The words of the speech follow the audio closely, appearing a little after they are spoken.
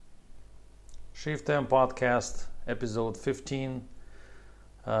Shift M Podcast, episode 15.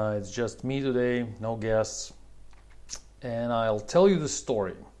 It's just me today, no guests. And I'll tell you the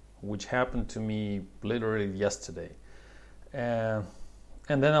story, which happened to me literally yesterday. And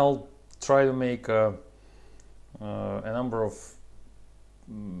then I'll try to make a number of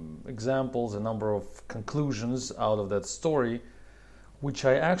examples, a number of conclusions out of that story, which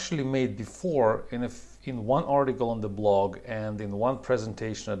I actually made before in one article on the blog and in one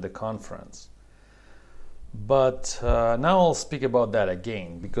presentation at the conference. But now I'll speak about that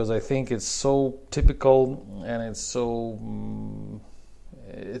again because I think it's so typical and it's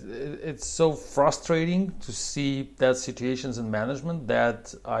so frustrating to see that situations in management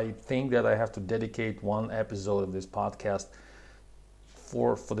that I think that I have to dedicate one episode of this podcast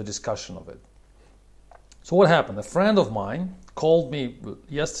for the discussion of it. So what happened? A friend of mine called me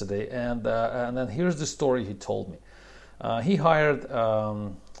yesterday, and then here's the story he told me. He hired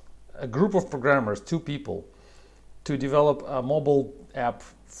a group of programmers, 2 people, to develop a mobile app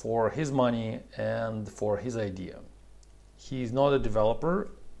for his money and for his idea. He's not a developer,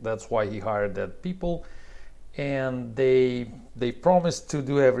 that's why he hired that people, and they promised to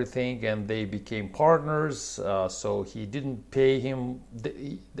do everything, and they became partners. So he didn't pay him.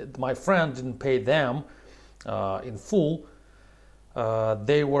 My friend didn't pay them in full.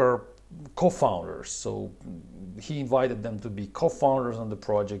 They were co-founders, so he invited them to be co-founders on the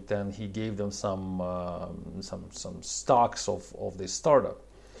project, and he gave them some stocks of this startup,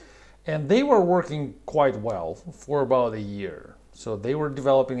 and they were working quite well for about a year. So they were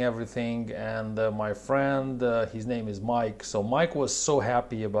developing everything, and my friend, his name is Mike. So Mike was so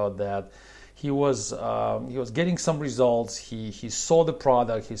happy about that. He was getting some results. He saw the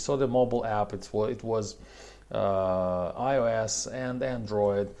product. He saw the mobile app. It was iOS and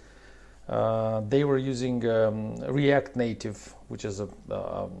Android. They were using React Native, which is a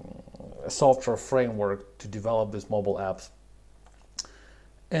software framework to develop these mobile apps.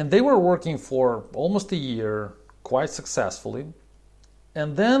 And they were working for almost a year, quite successfully.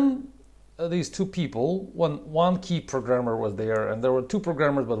 And then these 2 people, one key programmer was there, and there were 2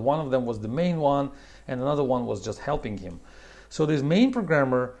 programmers, but one of them was the main one, and another one was just helping him. So this main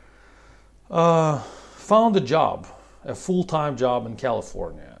programmer found a full-time job in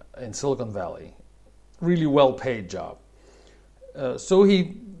California, in Silicon Valley, really well-paid job. So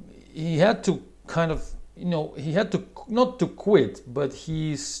he had to kind of, he had to not to quit, but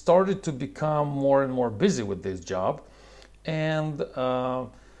he started to become more and more busy with this job, and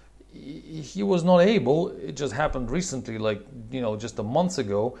he was not able. It just happened recently, just a month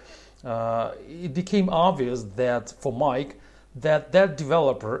ago. It became obvious that for Mike, that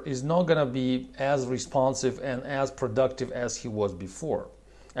developer is not going to be as responsive and as productive as he was before.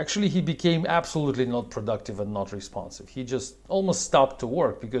 Actually, he became absolutely not productive and not responsive. He just almost stopped to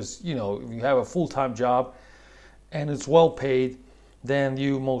work because, if you have a full-time job and it's well paid, then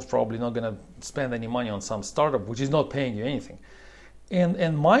you most probably not going to spend any money on some startup which is not paying you anything.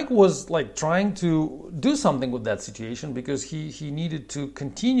 And Mike was trying to do something with that situation because he needed to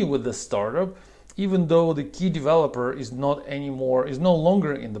continue with the startup even though the key developer is no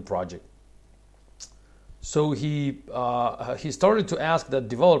longer in the project. So he started to ask that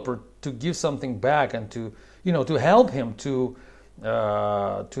developer to give something back and to help him to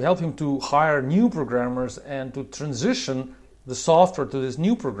hire new programmers and to transition the software to these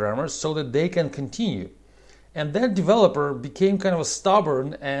new programmers so that they can continue. And that developer became kind of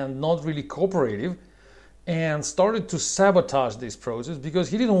stubborn and not really cooperative, and started to sabotage this process because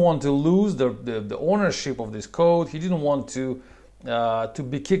he didn't want to lose the ownership of this code. He didn't want to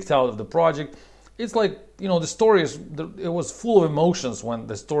be kicked out of the project. It's the story it was full of emotions when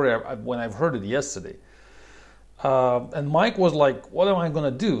I've heard it yesterday. And Mike was like, what am I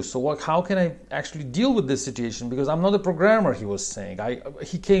going to do? So how can I actually deal with this situation? Because I'm not a programmer, he was saying.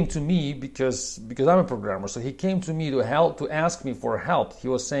 He came to me because I'm a programmer. So he came to me to ask me for help. He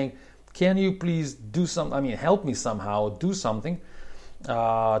was saying, can you please do help me somehow do something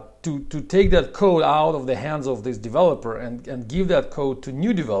to take that code out of the hands of this developer and give that code to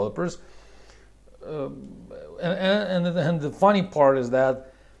new developers. And the funny part is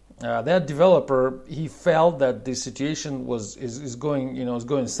that that developer, he felt that the situation is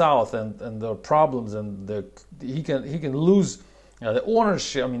going south, and there are problems, and he can lose the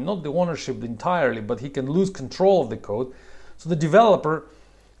ownership. Not the ownership entirely, but he can lose control of the code. So the developer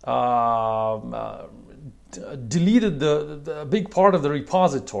deleted the big part of the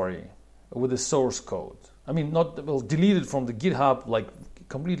repository with the source code. Deleted from the GitHub,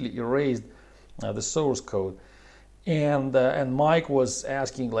 completely erased the source code. And Mike was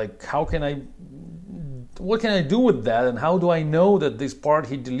asking, how can I what can I do with that, and how do I know that this part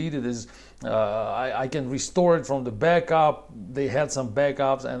he deleted is I can restore it from the backup? They had some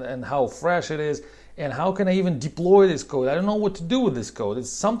backups, and how fresh it is, and how can I even deploy this code? I don't know what to do with this code. It's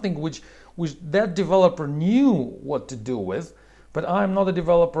something which that developer knew what to do with, but I'm not a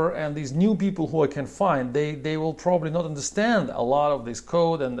developer, and these new people who I can find, they will probably not understand a lot of this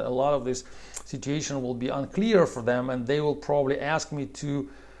code, and a lot of this situation will be unclear for them, and they will probably ask me to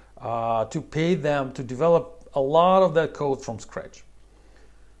pay them to develop a lot of that code from scratch.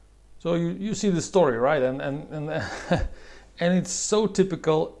 So you see the story, right? And and it's so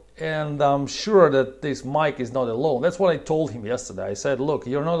typical. And I'm sure that this Mike is not alone. That's what I told him yesterday. I said, look,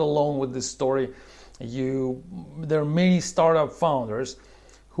 you're not alone with this story. There are many startup founders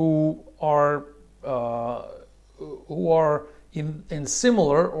who are in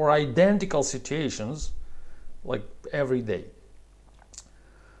similar or identical situations, like every day.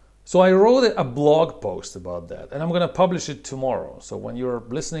 So I wrote a blog post about that, and I'm going to publish it tomorrow. So when you're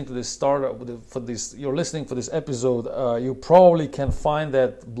listening to this you're listening for this episode, you probably can find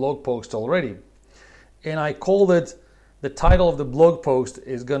that blog post already. And I called it, the title of the blog post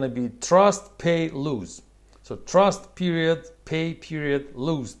is going to be Trust, Pay, Lose. So trust, period, pay, period,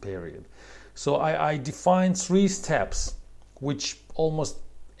 lose, period. So I defined 3 steps which almost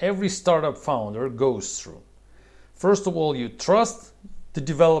every startup founder goes through. First of all, you trust the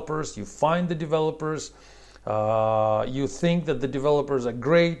developers, you find the developers, you think that the developers are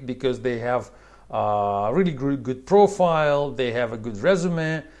great because they have a really good profile, they have a good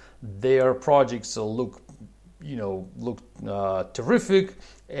resume, their projects look terrific,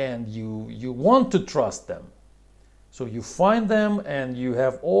 and you want to trust them. So you find them, and you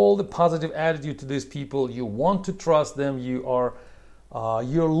have all the positive attitude to these people. You want to trust them. You're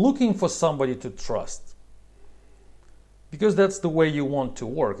looking for somebody to trust, because that's the way you want to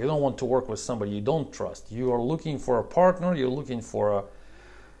work. You don't want to work with somebody you don't trust. You are looking for a partner. You're looking for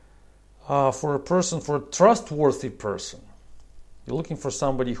a trustworthy person. You're looking for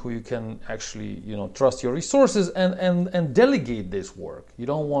somebody who you can actually, trust your resources and delegate this work. You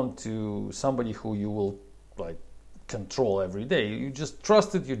don't want somebody who you will control every day. You just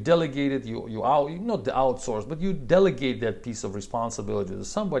trust it, you delegate it, you not outsource, but you delegate that piece of responsibility to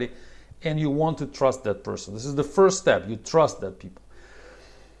somebody, and you want to trust that person. This is the first step. You trust that people.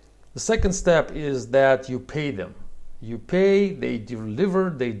 The second step is that you pay them. You pay, they deliver,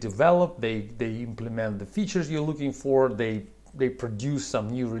 they develop, they implement the features you're looking for, they produce some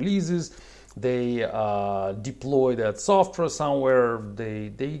new releases, they deploy that software somewhere,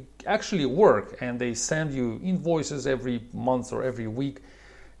 they actually work, and they send you invoices every month or every week,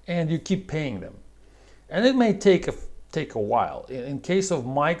 and you keep paying them. And it may take a while. In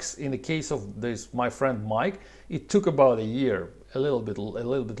the case of my friend Mike, it took about a year, a little bit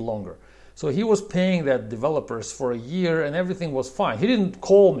longer. So he was paying that developers for a year, and everything was fine. He didn't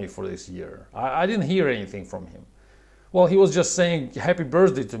call me for this year. I didn't hear anything from him. Well, he was just saying happy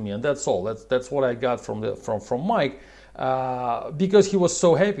birthday to me, and that's all. That's what I got from Mike, because he was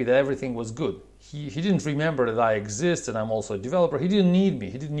so happy that everything was good. He didn't remember that I exist and I'm also a developer. He didn't need me.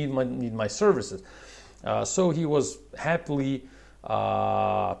 He didn't need my services. So he was happily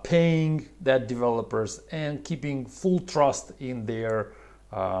paying that developers and keeping full trust in their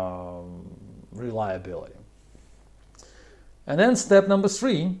reliability. And then step number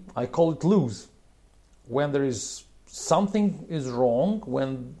 3, I call it lose. When there is something is wrong,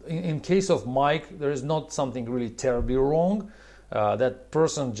 when in case of Mike, there is not something really terribly wrong. That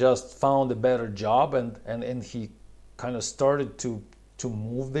person just found a better job, and he kind of started to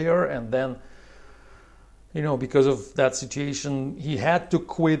move there, and then because of that situation he had to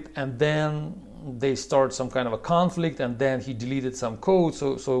quit, and then they start some kind of a conflict, and then he deleted some code.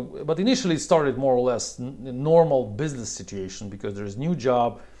 But initially it started more or less normal business situation, because there's new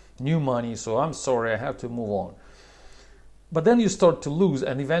job, new money, so I'm sorry, I have to move on. But then you start to lose,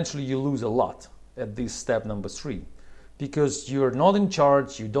 and eventually you lose a lot at this step number 3, because you're not in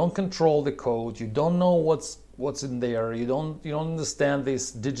charge, you don't control the code, you don't know what's in there, you don't understand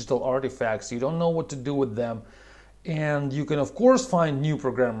these digital artifacts, you don't know what to do with them. And you can of course find new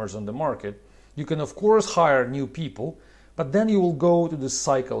programmers on the market, you can of course hire new people, but then you will go to the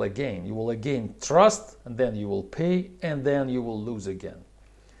cycle again. You will again trust, and then you will pay, and then you will lose again.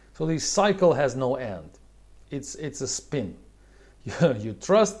 So this cycle has no end. It's a spin. You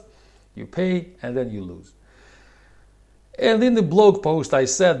trust, you pay, and then you lose. And in the blog post I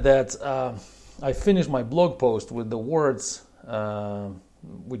said that I finished my blog post with the words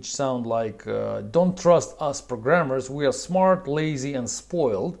which sound like, don't trust us programmers, we are smart, lazy, and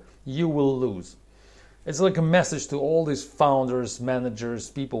spoiled, you will lose. It's like a message to all these founders, managers,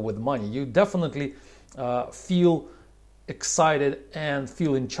 people with money. You definitely feel excited and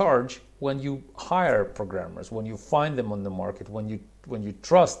feel in charge when you hire programmers, when you find them on the market, when you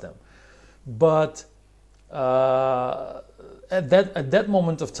trust them. But at that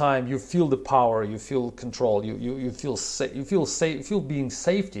moment of time, you feel the power, you feel control, you feel safe, you feel being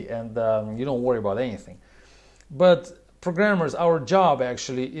safety, and you don't worry about anything. But programmers, our job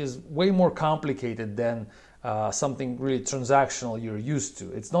actually is way more complicated than something really transactional you're used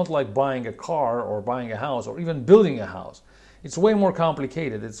to. It's not like buying a car or buying a house or even building a house. It's way more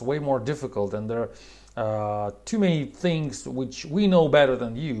complicated. It's way more difficult, and there are too many things which we know better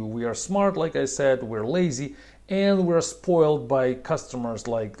than you. We are smart, like I said. We're lazy, and we're spoiled by customers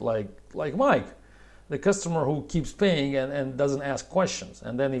like Mike, the customer who keeps paying and doesn't ask questions.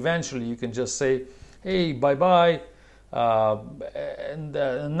 And then eventually you can just say, "Hey, bye-bye. And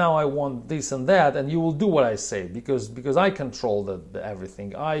now I want this and that," and you will do what I say because I control the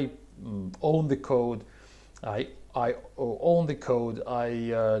everything. I own the code. I own the code.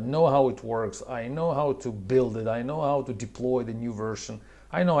 I know how it works. I know how to build it. I know how to deploy the new version.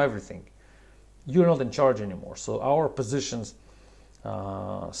 I know everything. You're not in charge anymore. So our positions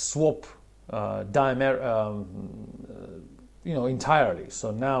swap entirely.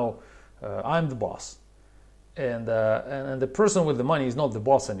 So now I'm the boss. And the person with the money is not the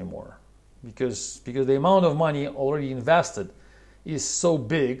boss anymore, because the amount of money already invested is so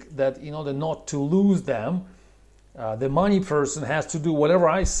big that in order not to lose them, the money person has to do whatever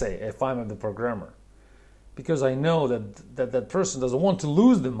I say if I'm the programmer, because I know that person doesn't want to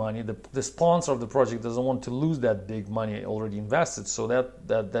lose the money. The sponsor of the project doesn't want to lose that big money already invested, so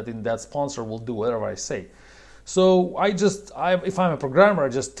that sponsor will do whatever I say. So if I'm a programmer, I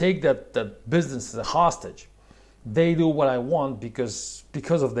just take that business as a hostage. They do what I want because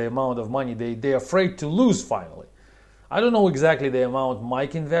of the amount of money they're afraid to lose finally. I don't know exactly the amount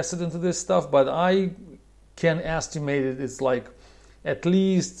Mike invested into this stuff, but I can estimate it's like at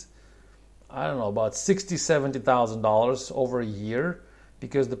least, I don't know, about $60,000-$70,000 over a year,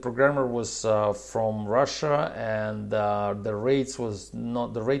 because the programmer was from Russia, and the rate was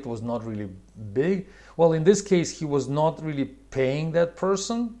not really big. Well, in this case, he was not really paying that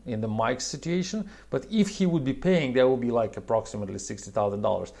person in the Mike situation, but if he would be paying, that would be like approximately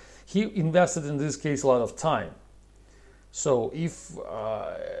 $60,000. He invested in this case a lot of time. So if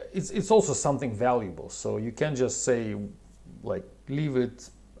it's also something valuable. So you can't just say like, leave it,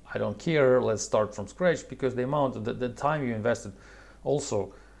 I don't care, let's start from scratch, because the amount, the time you invested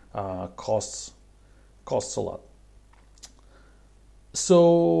also costs a lot.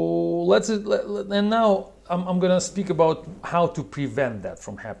 So and now I'm going to speak about how to prevent that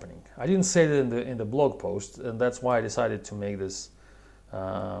from happening. I didn't say that in the blog post, and that's why I decided to make this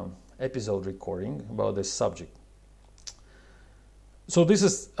episode recording about this subject. So this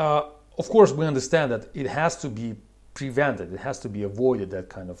is, of course, we understand that it has to be prevented. It has to be avoided, that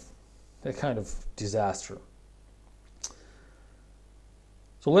kind of disaster.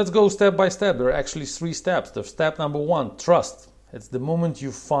 So let's go step by step. There are actually 3 steps. The step number 1, trust. It's the moment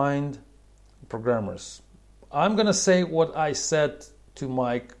you find programmers. I'm going to say what I said to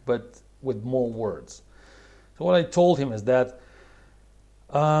Mike, but with more words. So what I told him is that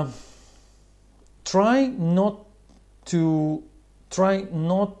try not to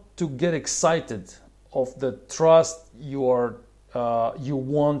get excited of the trust you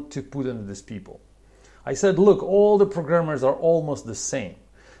want to put into these people. I said, look, all the programmers are almost the same.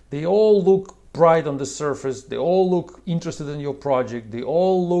 They all look bright on the surface. They all look interested in your project. They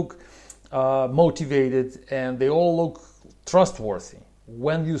all look motivated, and they all look trustworthy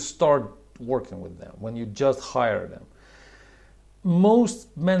when you start working with them, when you just hire them.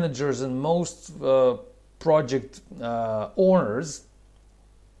 Most managers and most project owners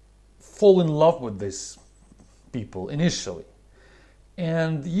fall in love with these people initially.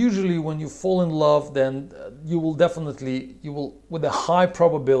 And usually when you fall in love, then you will, with a high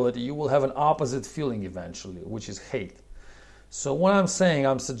probability, you will have an opposite feeling eventually, which is hate. So what I'm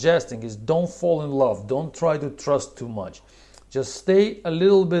suggesting is, don't fall in love. Don't try to trust too much. Just stay a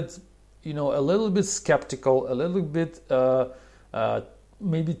little bit skeptical, a little bit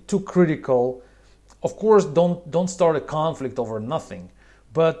maybe too critical. Of course, don't start a conflict over nothing,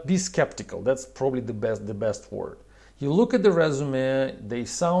 but be skeptical. That's probably the best word. You look at the resume, they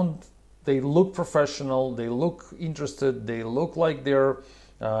look professional, they look interested, they look like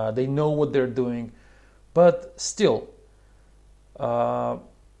they know what they're doing, but still,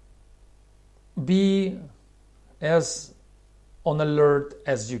 be as on alert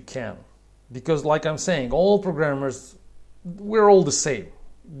as you can. Because like I'm saying, all programmers, we're all the same.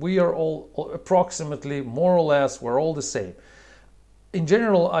 We are all approximately, more or less, we're all the same. in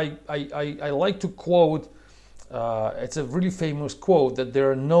general, I like to quote, it's a really famous quote, that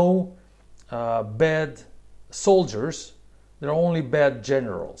there are no bad soldiers, there are only bad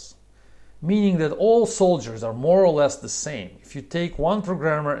generals. Meaning that all soldiers are more or less the same. If you take one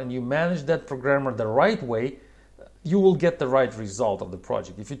programmer and you manage that programmer the right way, you will get the right result of the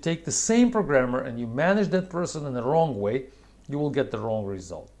project. If you take the same programmer and you manage that person in the wrong way, you will get the wrong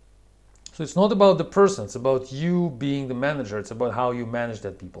result. So it's not about the person, it's about you being the manager, it's about how you manage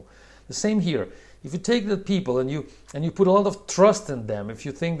that people. The same here. If you take the people and you put a lot of trust in them, if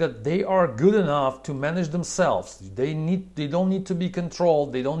you think that they are good enough to manage themselves, they don't need to be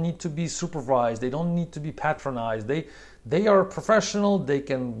controlled, they don't need to be supervised, they don't need to be patronized, they are professional, they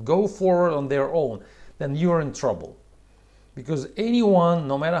can go forward on their own, then you're in trouble. Because anyone,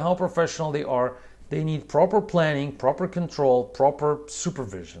 no matter how professional they are, they need proper planning, proper control, proper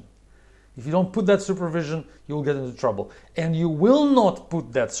supervision. If you don't put that supervision, you will get into trouble. And you will not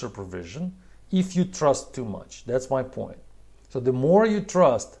put that supervision if you trust too much. That's my point. So the more you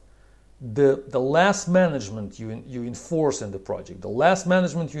trust, the less management you enforce in the project. The less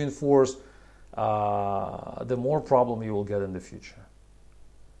management you enforce, the more problem you will get in the future.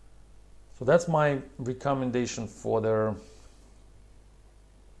 So that's my recommendation for the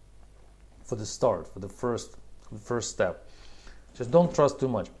start, for the first step. Just don't trust too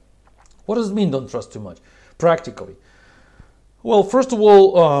much. What does it mean, don't trust too much? Practically. Well, first of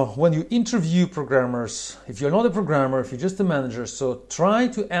all, when you interview programmers, if you're not a programmer, if you're just a manager, so try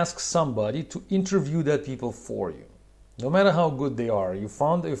to ask somebody to interview that people for you. No matter how good they are, you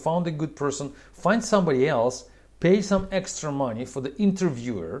found a good person, find somebody else, pay some extra money for the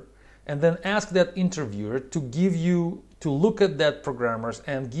interviewer, and then ask that interviewer to look at that programmers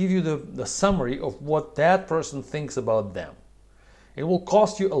and give you the summary of what that person thinks about them. It will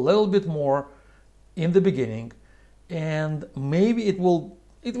cost you a little bit more in the beginning, and maybe it will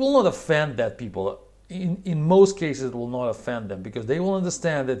not offend that people. In most cases, it will not offend them because they will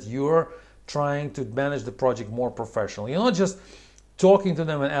understand that you're trying to manage the project more professionally. You're not just talking to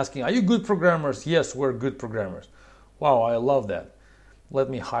them and asking, "Are you good programmers?" "Yes, we're good programmers." "Wow, I love that. Let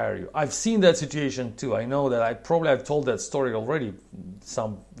me hire you." I've seen that situation too. I know that I've told that story already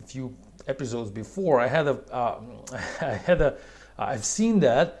a few episodes before. I've seen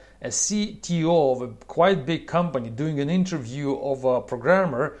that a CTO of a quite big company doing an interview of a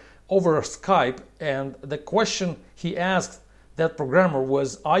programmer over Skype, and the question he asked that programmer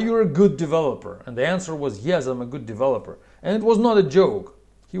was, "Are you a good developer?" And the answer was, "Yes, I'm a good developer." And it was not a joke.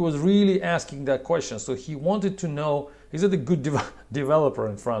 He was really asking that question. So he wanted to know, is it a good developer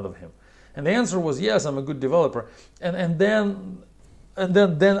in front of him? And the answer was, "Yes, I'm a good developer." And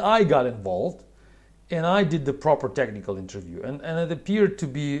then I got involved. And I did the proper technical interview, and it appeared to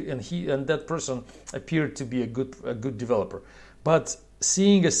be, and that person appeared to be a good developer. But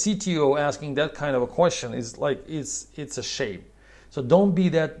seeing a CTO asking that kind of a question is like it's a shame. So don't be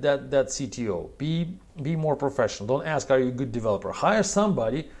that CTO. Be more professional. Don't ask, "Are you a good developer?" Hire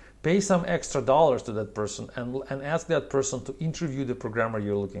somebody, pay some extra dollars to that person, and ask that person to interview the programmer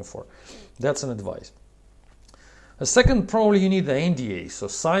you're looking for. That's an advice. A second, probably you need the NDA, so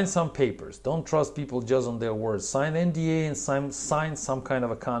sign some papers. Don't trust people just on their words. Sign NDA and sign some kind of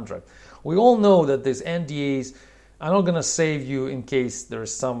a contract. We all know that these NDAs are not going to save you in case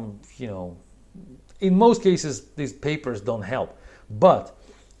there's some, in most cases these papers don't help. But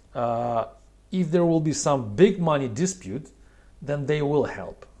if there will be some big money dispute, then they will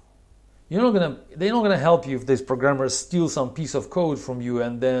help. They're not gonna help you if these programmers steal some piece of code from you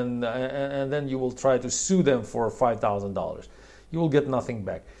and then you will try to sue them for $5,000. You will get nothing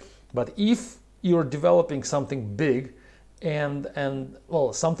back. But if you're developing something big and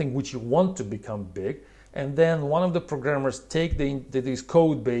something which you want to become big, and then one of the programmers take this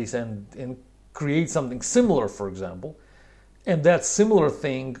code base and create something similar, for example, and that similar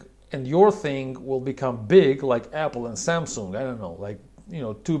thing and your thing will become big, like Apple and Samsung, I don't know, like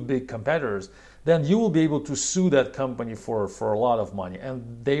two big competitors, then you will be able to sue that company for a lot of money, and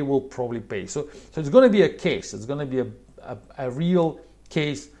they will probably pay. So it's going to be a case. It's going to be a real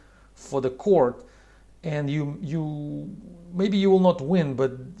case for the court, and maybe you will not win,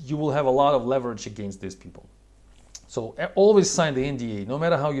 but you will have a lot of leverage against these people. So always sign the NDA. No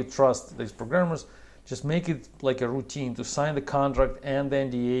matter how you trust these programmers, just make it like a routine to sign the contract and the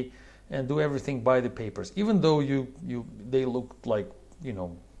NDA and do everything by the papers, even though they look like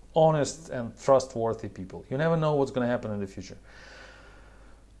honest and trustworthy people. You never know what's going to happen in the future.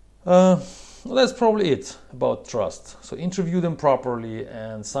 That's probably it about trust. So interview them properly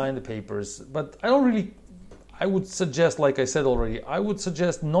and sign the papers. But I I would suggest, like I said already, I would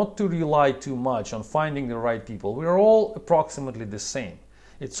suggest not to rely too much on finding the right people. We're all approximately the same.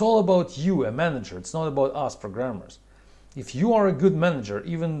 It's all about you, a manager. It's not about us, programmers. If you are a good manager,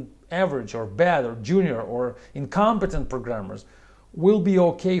 even average or bad or junior or incompetent programmers will be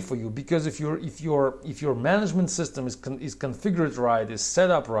okay for you, because if your management system is configured right, is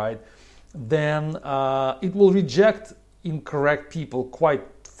set up right, then it will reject incorrect people quite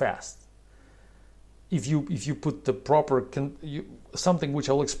fast. If you put the proper something which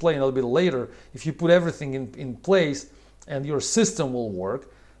I'll explain a little bit later, if you put everything in place and your system will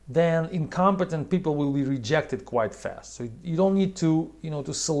work, then incompetent people will be rejected quite fast. So you don't need to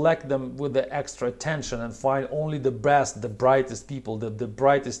to select them with the extra attention and find only the best, the brightest people, the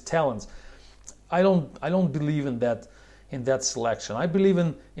brightest talents. I don't believe in that selection. I believe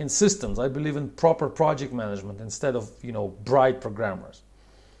in systems. I believe in proper project management instead of bright programmers.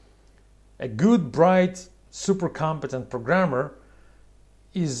 A good, bright, super competent programmer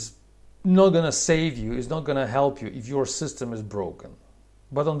is not going to save you, is not going to help you if your system is broken.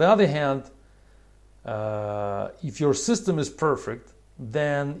 But on the other hand, if your system is perfect,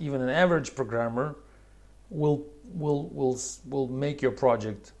 then even an average programmer will make your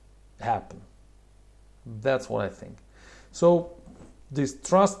project happen. That's what I think. So this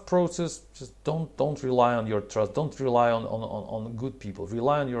trust process, just don't rely on your trust. Don't rely on good people.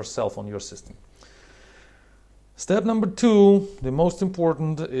 Rely on yourself, on your system. Step number 2, the most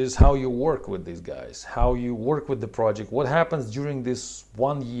important, is how you work with these guys, how you work with the project. What happens during this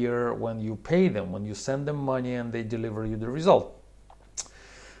 1 year when you pay them, when you send them money and they deliver you the result.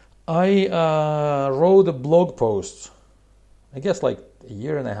 I wrote a blog post, I guess like a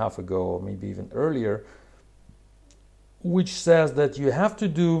year and a half ago, or maybe even earlier, which says that you have to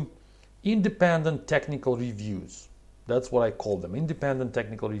do independent technical reviews. That's what I call them, independent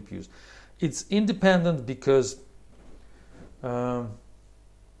technical reviews. It's independent because on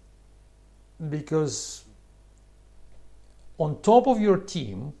top of your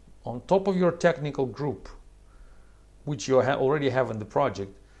team, on top of your technical group, which you already have in the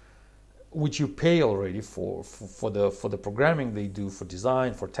project, which you pay already for the programming they do, for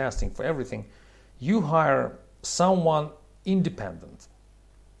design, for testing, for everything, you hire someone independent,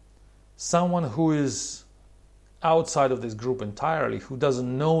 someone who is outside of this group entirely, who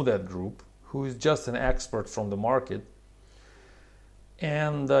doesn't know that group, who is just an expert from the market,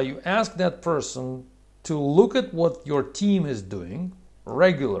 and you ask that person to look at what your team is doing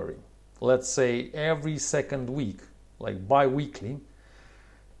regularly, let's say every second week, like bi-weekly.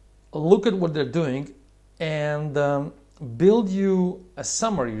 Look at what they're doing and build you a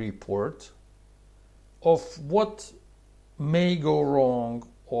summary report of what may go wrong,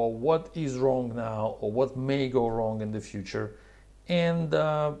 or what is wrong now, or what may go wrong in the future, and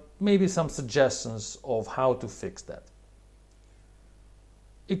maybe some suggestions of how to fix that.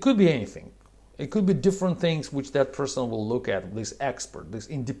 It could be anything. It could be different things which that person will look at, this expert, this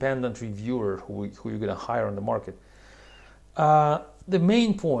independent reviewer who you're going to hire on the market. The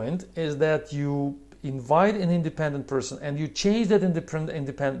main point is that you invite an independent person and you change that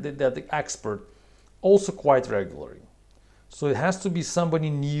that expert also quite regularly. So it has to be somebody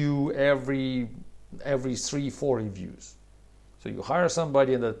new every 3-4 reviews. So you hire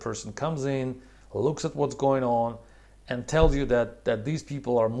somebody and that person comes in, looks at what's going on, and tells you that these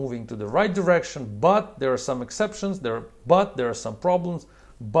people are moving to the right direction, but there are some exceptions, but there are some problems,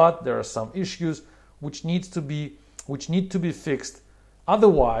 but there are some issues which need to be fixed.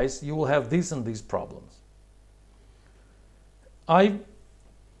 Otherwise, you will have these and these problems.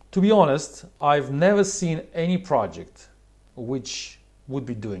 To be honest, I've never seen any project which would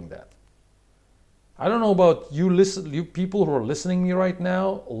be doing that. I don't know about you people who are listening to me right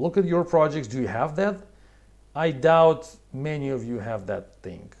now. Look at your projects. Do you have that? I doubt many of you have that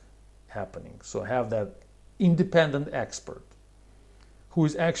thing happening. So have that independent expert who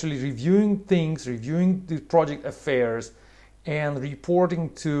is actually reviewing things, reviewing the project affairs, and reporting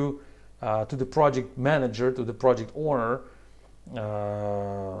to the project manager, to the project owner,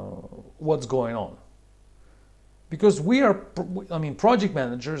 what's going on. Because project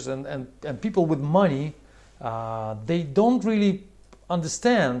managers and people with money, they don't really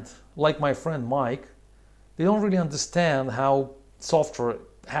understand, like my friend Mike, they don't really understand how software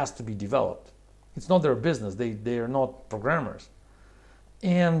has to be developed. It's not their business. They are not programmers.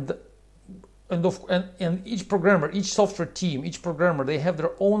 And each programmer, each software team, each programmer, they have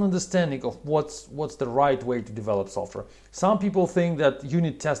their own understanding of what's the right way to develop software. Some people think that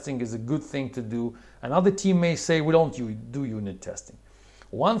unit testing is a good thing to do. Another team may say we don't do unit testing.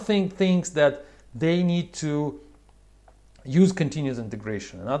 One thing thinks that they need to use continuous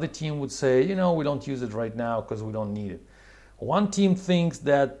integration. Another team would say, we don't use it right now because we don't need it. One team thinks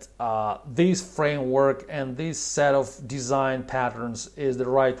that this framework and this set of design patterns is the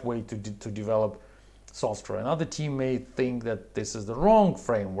right way to develop software. Another team may think that this is the wrong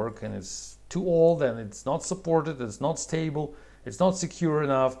framework and it's too old and it's not supported, it's not stable, it's not secure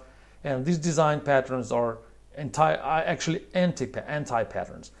enough, and these design patterns are actually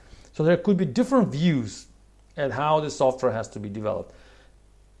anti-patterns. So there could be different views at how the software has to be developed.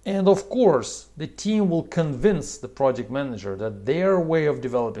 And of course, the team will convince the project manager that their way of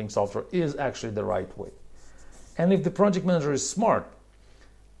developing software is actually the right way. And if the project manager is smart,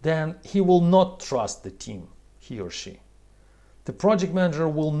 then he will not trust the team, he or she. The project manager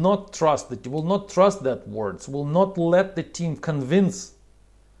will not trust that words, will not let the team convince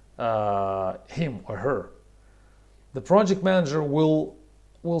him or her. The project manager will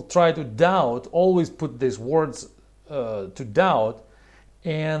try to doubt, always put these words to doubt,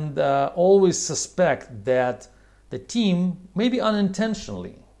 and always suspect that the team, maybe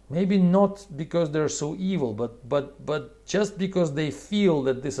unintentionally, maybe not because they're so evil, but just because they feel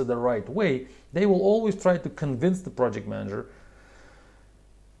that this is the right way, they will always try to convince the project manager,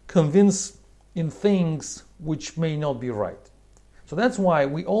 convince in things which may not be right. So that's why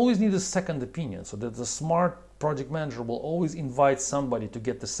we always need a second opinion, so that the smart project manager will always invite somebody to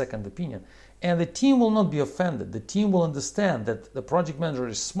get the second opinion. And the team will not be offended. The team will understand that the project manager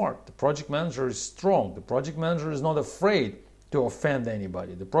is smart, the project manager is strong, the project manager is not afraid to offend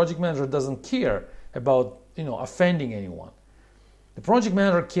anybody. The project manager doesn't care about offending anyone. The project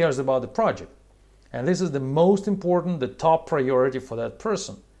manager cares about the project. And this is the most important, the top priority for that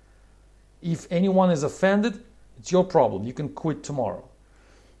person. If anyone is offended, it's your problem. You can quit tomorrow.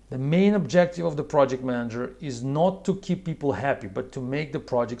 The main objective of the project manager is not to keep people happy, but to make the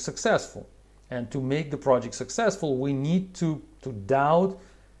project successful. And to make the project successful, we need to doubt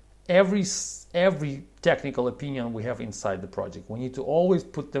every technical opinion we have inside the project. We need to always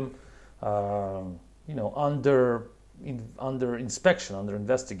put them, under inspection, under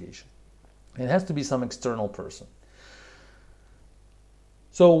investigation. It has to be some external person.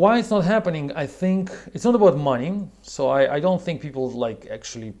 So why it's not happening, I think it's not about money. So I don't think people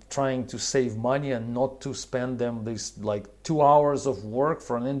actually trying to save money and not to spend them this 2 hours of work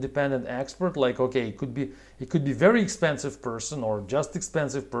for an independent expert. Okay, it could be very expensive person or just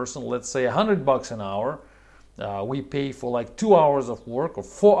expensive person. Let's say $100 an hour. We pay for 2 hours of work or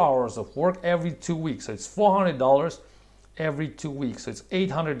 4 hours of work every 2 weeks. So it's $400 every 2 weeks. So it's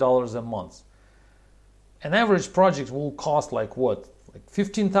 $800 a month. An average project will cost what?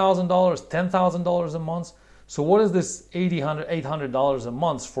 $15,000, $10,000 a month. So what is this $800 a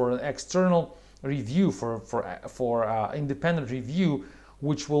month for an external review, for independent review,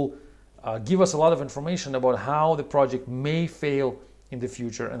 which will give us a lot of information about how the project may fail in the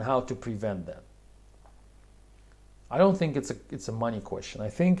future and how to prevent that? I don't think it's a money question. I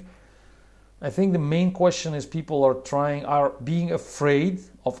think the main question is people are being afraid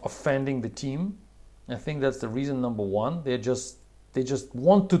of offending the team. I think that's the reason number one. They just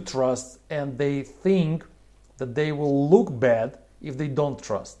want to trust, and they think that they will look bad if they don't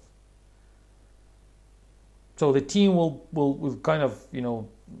trust. So the team will kind of,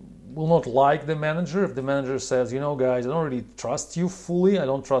 will not like the manager if the manager says, guys, I don't really trust you fully. I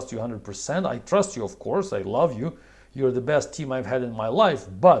don't trust you 100%. I trust you, of course. I love you. You're the best team I've had in my life.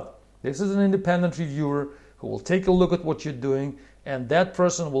 But this is an independent reviewer who will take a look at what you're doing, and that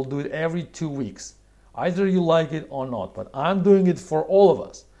person will do it every 2 weeks. Either you like it or not, but I'm doing it for all of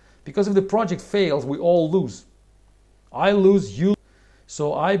us. Because if the project fails, we all lose. I lose, you lose.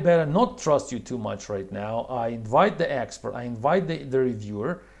 So I better not trust you too much right now. I invite the expert, I invite the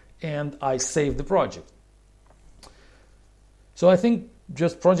reviewer, and I save the project. So I think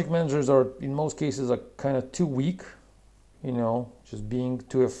just project managers are, in most cases, are kind of too weak, just being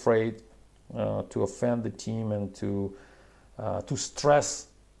too afraid to offend the team and to stress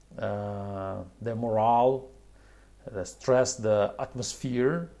the morale, stress the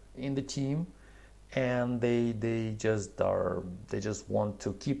atmosphere in the team, and they just want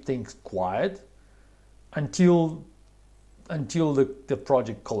to keep things quiet until the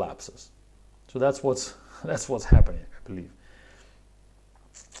project collapses. So that's what's happening, I believe.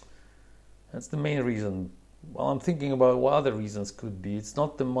 That's the main reason. Well, I'm thinking about what other reasons could be. It's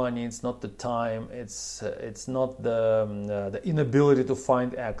not the money, it's not the time, it's not the inability to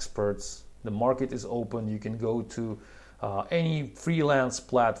find experts. The market is open. You can go to any freelance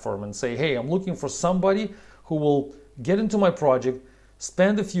platform and say, hey, I'm looking for somebody who will get into my project,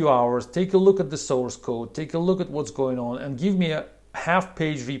 spend a few hours, take a look at the source code, take a look at what's going on, and give me a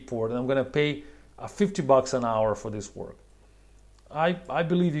half-page report, and I'm going to pay $50 an hour for this work. I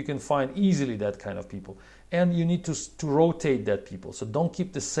believe you can find easily that kind of people, and you need to rotate that people. So don't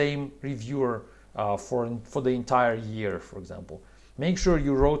keep the same reviewer for the entire year, for example. Make sure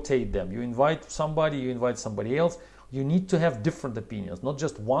you rotate them. You invite somebody else. You need to have different opinions, not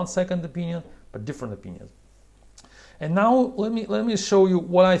just 1 second opinion, but different opinions. And now let me show you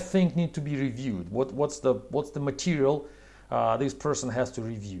what I think need to be reviewed. What's the material this person has to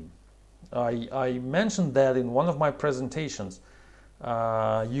review. I mentioned that in one of my presentations.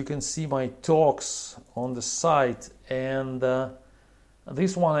 You can see my talks on the site, and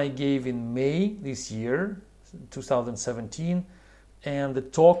this one I gave in May this year, 2017, and the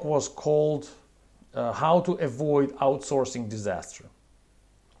talk was called How to Avoid Outsourcing Disaster.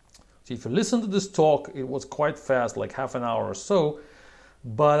 So if you listen to this talk, it was quite fast, like half an hour or so,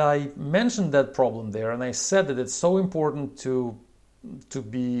 but I mentioned that problem there, and I said that it's so important to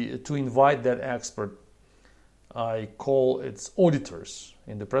invite that expert. I call it auditors.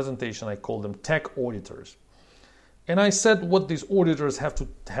 In the presentation, I call them tech auditors. And I said what these auditors have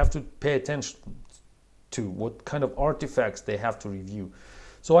to pay attention to, what kind of artifacts they have to review.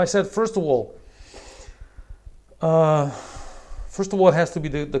 So I said, first of all, it has to be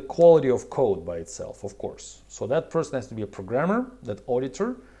the quality of code by itself, of course. So that person has to be a programmer, that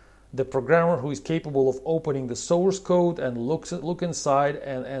auditor, the programmer who is capable of opening the source code and look inside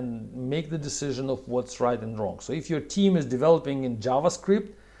and make the decision of what's right and wrong. So if your team is developing in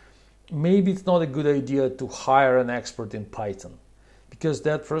JavaScript, maybe it's not a good idea to hire an expert in Python, because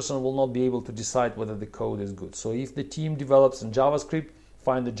that person will not be able to decide whether the code is good. So if the team develops in JavaScript,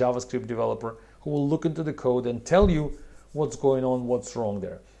 find a JavaScript developer who will look into the code and tell you what's going on, what's wrong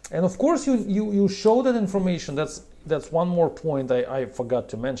there. And of course you show that information. That's one more point I forgot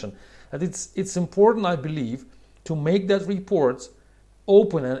to mention. That it's important, I believe, to make that report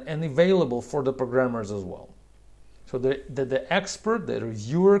open and available for the programmers as well. So the expert, the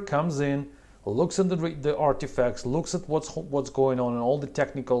reviewer comes in, looks at the artifacts, looks at what's going on and all the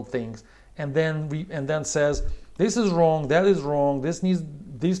technical things, and then says, this is wrong, that is wrong,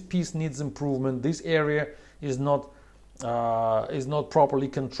 this piece needs improvement, this area is not properly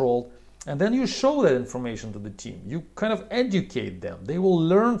controlled. And then you show that information to the team. You kind of educate them. They will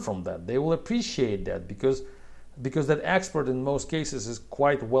learn from that. They will appreciate that because that expert in most cases is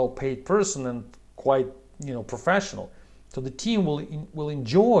quite well-paid person and quite professional. So the team will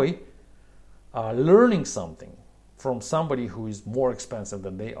enjoy learning something from somebody who is more expensive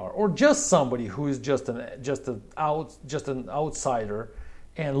than they are, or just somebody who is just an outsider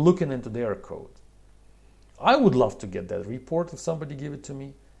and looking into their code. I would love to get that report if somebody gave it to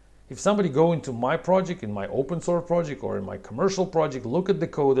me. If somebody go into my project, in my open source project or in my commercial project, look at the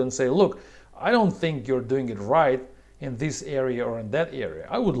code and say, look, I don't think you're doing it right in this area or in that area.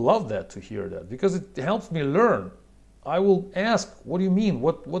 I would love to hear that, because it helps me learn. I will ask, what do you mean?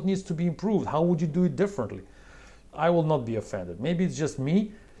 What needs to be improved? How would you do it differently? I will not be offended. Maybe it's just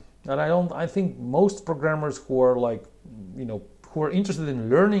me, and I think most programmers who are who are interested in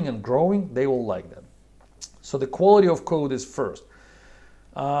learning and growing, they will like that. So the quality of code is first.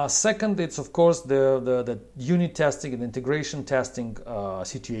 Second, it's of course the unit testing and integration testing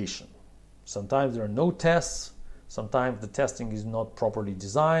situation. Sometimes there are no tests. Sometimes the testing is not properly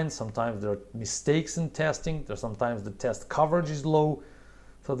designed. Sometimes there are mistakes in testing. Sometimes the test coverage is low.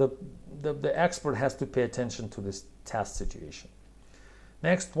 So the expert has to pay attention to this test situation.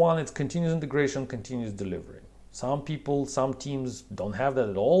 Next one, it's continuous integration, continuous delivery. Some teams don't have that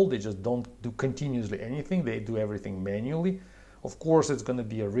at all. They just don't do continuously anything. They do everything manually. Of course, it's going to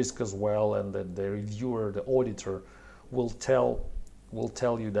be a risk as well, and the reviewer, the auditor, will tell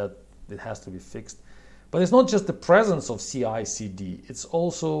you that it has to be fixed. But it's not just the presence of CI/CD; it's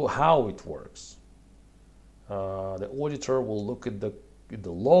also how it works. The auditor will look at the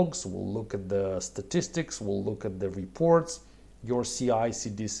logs, will look at the statistics, will look at the reports your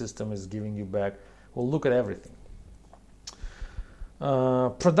CI/CD system is giving you back. Will look at everything.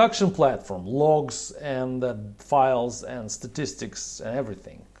 Production platform, logs and files and statistics and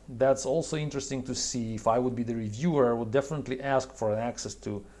everything. That's also interesting to see. If I would be the reviewer, I would definitely ask for an access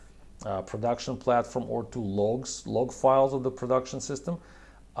to production platform or to log files of the production system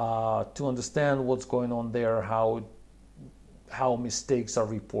to understand what's going on there, how mistakes are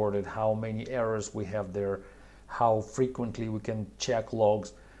reported, how many errors we have there, how frequently we can check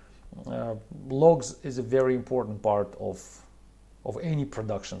logs. Logs is a very important part of any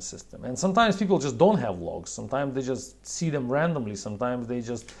production system, and sometimes people just don't have logs. Sometimes they just see them randomly. Sometimes they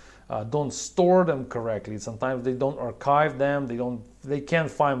just don't store them correctly. Sometimes they don't archive them. They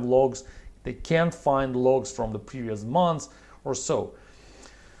can't find logs. They can't find logs from the previous months or so.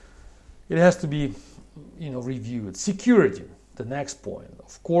 It has to be reviewed. Security. the next point.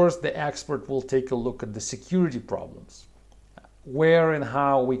 Of course, the expert will take a look at the security problems. Where and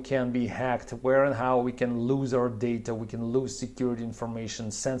how we can be hacked, where and how we can lose our data, we can lose security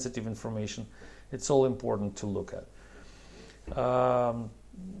information, sensitive information. It's all important to look at.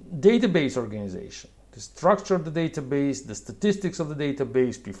 Database organization, the structure of the database, the statistics of the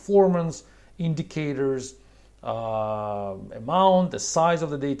database, performance, indicators, amount, the size of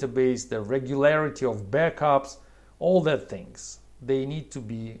the database, the regularity of backups, all that things. They need to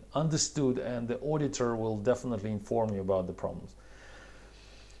be understood, and the auditor will definitely inform you about the problems.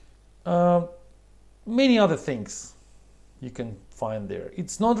 Many other things you can find there.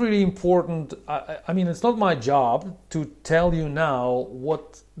 It's not really important. I mean, it's not my job to tell you now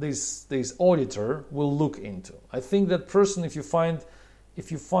what this auditor will look into. I think that person, if you find,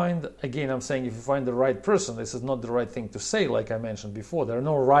 again, I'm saying if you find the right person, this is not the right thing to say, like I mentioned before. There are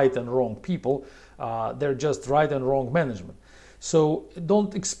no right and wrong people. They're just right and wrong management. So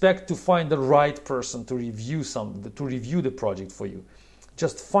don't expect to find the right person to review the project for you.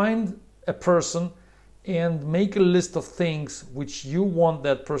 Just find a person and make a list of things which you want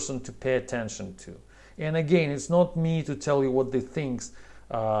that person to pay attention to. And again, it's not me to tell you what the things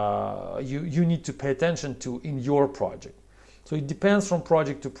you need to pay attention to in your project. So it depends from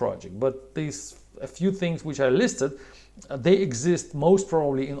project to project. But these a few things which I listed, they exist most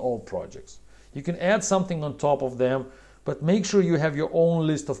probably in all projects. You can add something on top of them, but make sure you have your own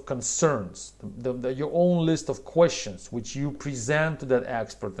list of concerns, your own list of questions which you present to that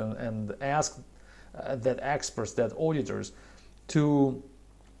expert and ask that experts, that auditors, to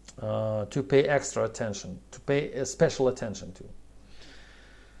pay extra attention, to pay special attention to.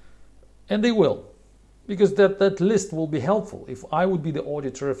 And they will, because that list will be helpful. If I would be the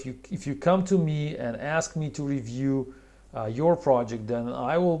auditor, if you come to me and ask me to review your project, then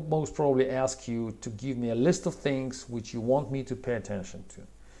I will most probably ask you to give me a list of things which you want me to pay attention to.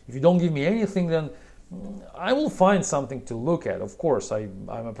 If you don't give me anything, then I will find something to look at. Of course, I'm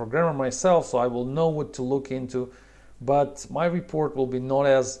a programmer myself, so I will know what to look into, but my report will be not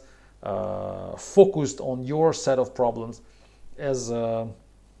as focused on your set of problems as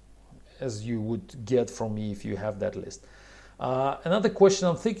you would get from me if you have that list. Another question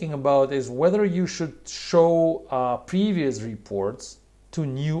I'm thinking about is whether you should show previous reports to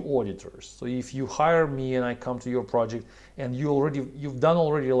new auditors. So if you hire me and I come to your project and you've done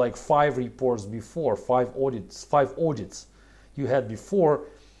already like 5 reports before, 5 audits you had before,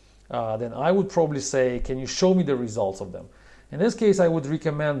 then I would probably say, can you show me the results of them? In this case, I would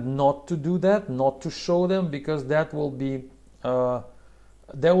recommend not to do that, not to show them, because that will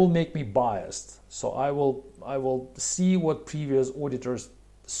make me biased. So I will see what previous auditors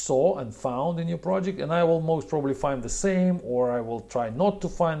saw and found in your project, and I will most probably find the same, or I will try not to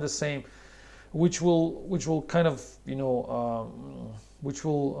find the same, which will kind of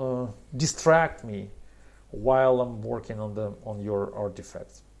distract me while I'm working on your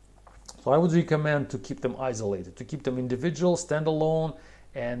artifacts. So I would recommend to keep them isolated, to keep them individual, standalone,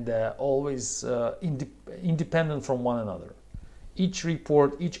 and always independent from one another. Each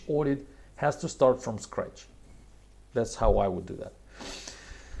report, each audit has to start from scratch. That's how I would do that.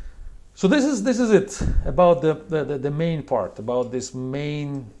 So this is it about the main part, about this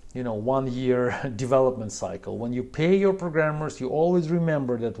main 1 year development cycle. When you pay your programmers, you always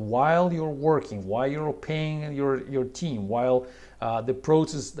remember that while you're working, while you're paying your team, while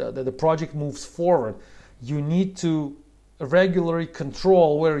the project moves forward, you need to regularly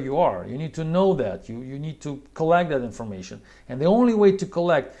control where you are. You need to know that. You need to collect that information. And the only way to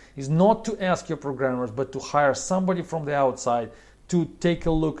collect is not to ask your programmers, but to hire somebody from the outside to take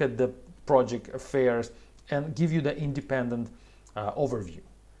a look at the project affairs and give you the independent overview.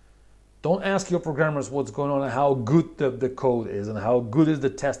 Don't ask your programmers what's going on and how good the code is and how good is the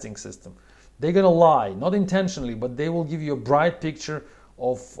testing system. They're going to lie, not intentionally, but they will give you a bright picture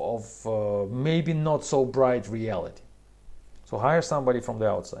of maybe not so bright reality. So hire somebody from the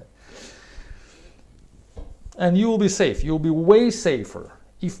outside. And you will be safe. You'll be way safer.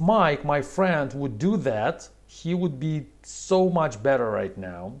 If Mike, my friend, would do that, he would be so much better right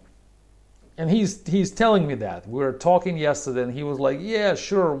now. And he's telling me that. We were talking yesterday and he was like, yeah,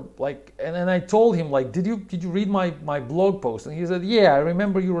 sure. And I told him, did you read my blog post? And he said, yeah, I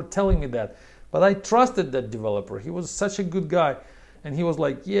remember you were telling me that. But I trusted that developer. He was such a good guy. And he was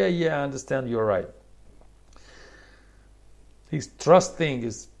like, yeah, I understand, you're right. His trust thing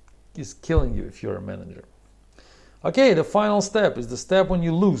is killing you if you're a manager. Okay, the final step is the step when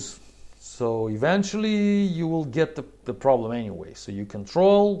you lose. So eventually you will get the problem anyway. So you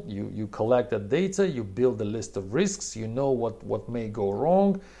control, you collect that data, you build a list of risks, you know what may go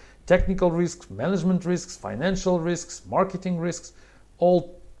wrong. technical risks, management risks, financial risks, marketing risks,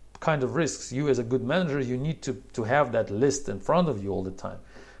 all kind of risks. You as a good manager, you need to have that list in front of you all the time.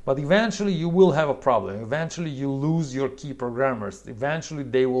 But eventually you will have a problem. Eventually you lose your key programmers. Eventually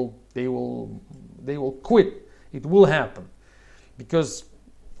they will quit. It will happen. Because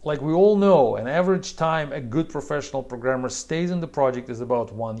like we all know, an average time a good professional programmer stays in the project is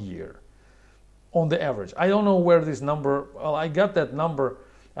about 1 year. On the average. I don't know where this number, well, I got that number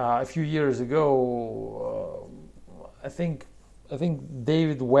a few years ago. I think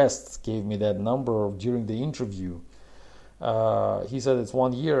David West gave me that number during the interview. He said it's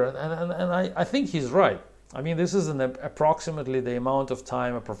 1 year, and I think he's right. I mean, this is approximately the amount of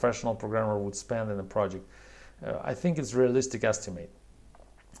time a professional programmer would spend in a project. I think it's a realistic estimate.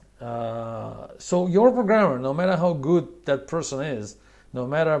 So your programmer, no matter how good that person is, no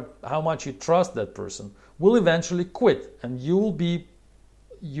matter how much you trust that person, will eventually quit, and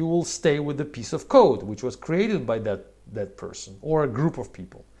you will stay with the piece of code which was created by that person or a group of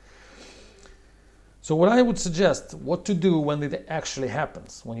people. So what I would suggest, what to do when it actually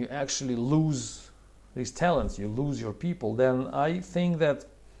happens, when you actually lose these talents, you lose your people, then I think that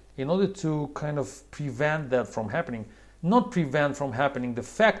in order to kind of prevent that from happening, not prevent from happening the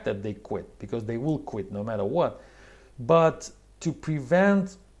fact that they quit, because they will quit no matter what, but to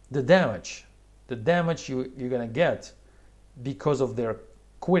prevent the damage you're going to get because of their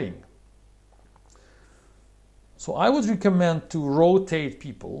quitting. So I would recommend to rotate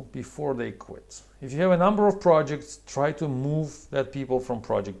people before they quit. If you have a number of projects, try to move that people from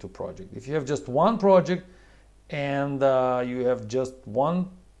project to project. If you have just one project and you have just one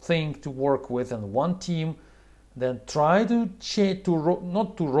thing to work with and one team, then try to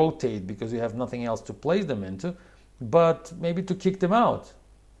not to rotate because you have nothing else to place them into, but maybe to kick them out.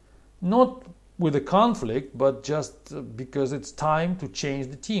 Not with a conflict, but just because it's time to change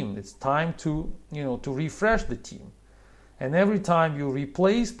the team. It's time to refresh the team. And every time you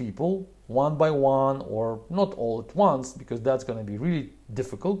replace people one by one, or not all at once, because that's going to be really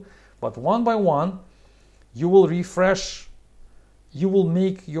difficult, but one by one, you will refresh, you will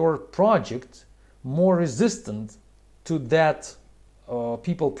make your project more resistant to that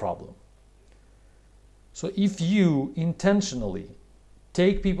people problem. So if you intentionally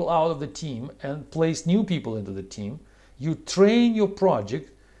take people out of the team and place new people into the team, you train your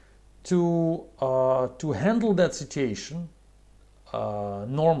project to handle that situation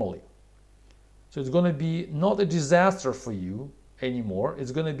normally. So it's going to be not a disaster for you anymore.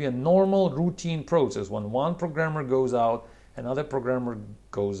 It's going to be a normal routine process. When one programmer goes out, another programmer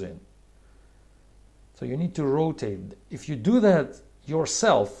goes in. So you need to rotate. If you do that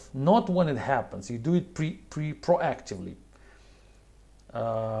yourself, not when it happens, you do it proactively.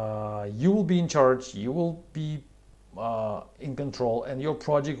 You will be in charge, you will be in control, and your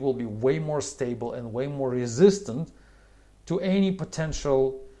project will be way more stable and way more resistant to any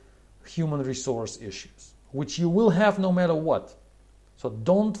potential human resource issues, which you will have no matter what. So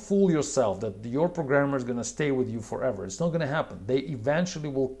don't fool yourself that your programmer is going to stay with you forever. It's not going to happen. They eventually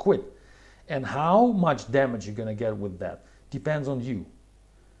will quit. And how much damage you're going to get with that depends on you.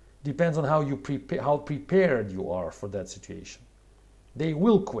 Depends on how prepared you are for that situation. They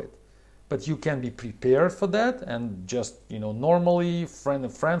will quit, but you can be prepared for that and just normally,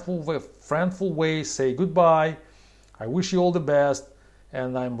 friendful way, say goodbye. I wish you all the best,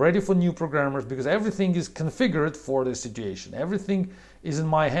 and I'm ready for new programmers because everything is configured for this situation. Everything is in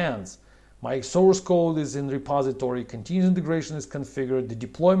my hands. My source code is in repository, continuous integration is configured, the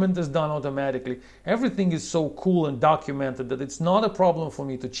deployment is done automatically. Everything is so cool and documented that it's not a problem for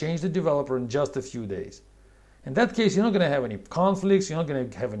me to change the developer in just a few days. In that case, you're not going to have any conflicts, you're not going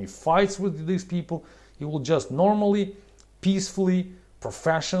to have any fights with these people. You will just normally, peacefully,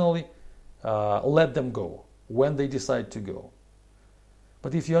 professionally let them go when they decide to go.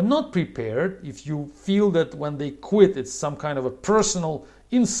 But if you're not prepared, if you feel that when they quit it's some kind of a personal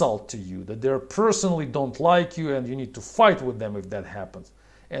insult to you, that they personally don't like you and you need to fight with them if that happens,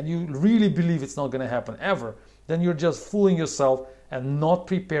 and you really believe it's not going to happen ever, then you're just fooling yourself and not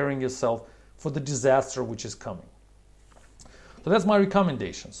preparing yourself for the disaster which is coming. So that's my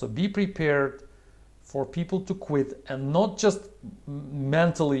recommendation. So be prepared for people to quit, and not just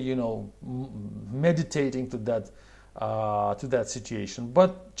mentally, meditating to that situation,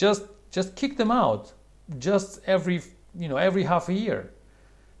 but just kick them out, just every half a year.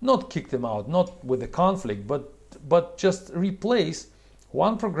 Not kick them out, not with a conflict, but just replace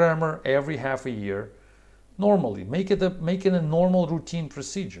one programmer every half a year normally. Make it a normal routine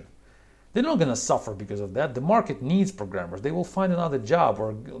procedure. They're not going to suffer because of that. The market needs programmers. They will find another job,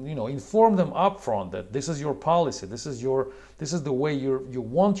 or inform them upfront that this is your policy, this is the way you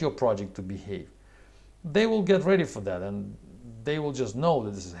want your project to behave. They will get ready for that, and they will just know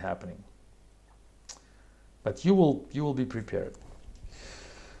that this is happening. But you will be prepared.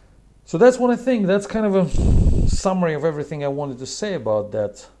 So that's what I think. That's kind of a summary of everything I wanted to say about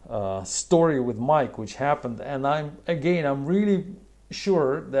that story with Mike, which happened. And I'm really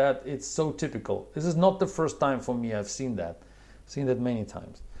sure that it's so typical. This is not the first time for me. I've seen that many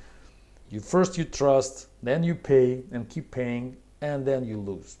times. You trust, then you pay and keep paying, and then you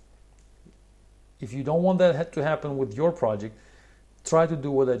lose. If you don't want that to happen with your project, try to do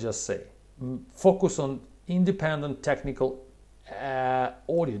what I just say. Focus on independent technical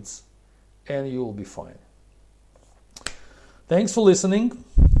audits, and you will be fine. Thanks for listening.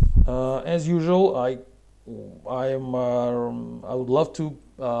 As usual, I would love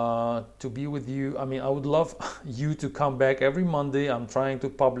to be with you. I mean, I would love you to come back every Monday. I'm trying to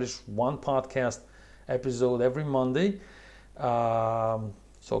publish one podcast episode every Monday.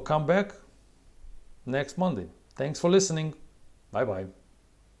 So come back next Monday. Thanks for listening. Bye-bye.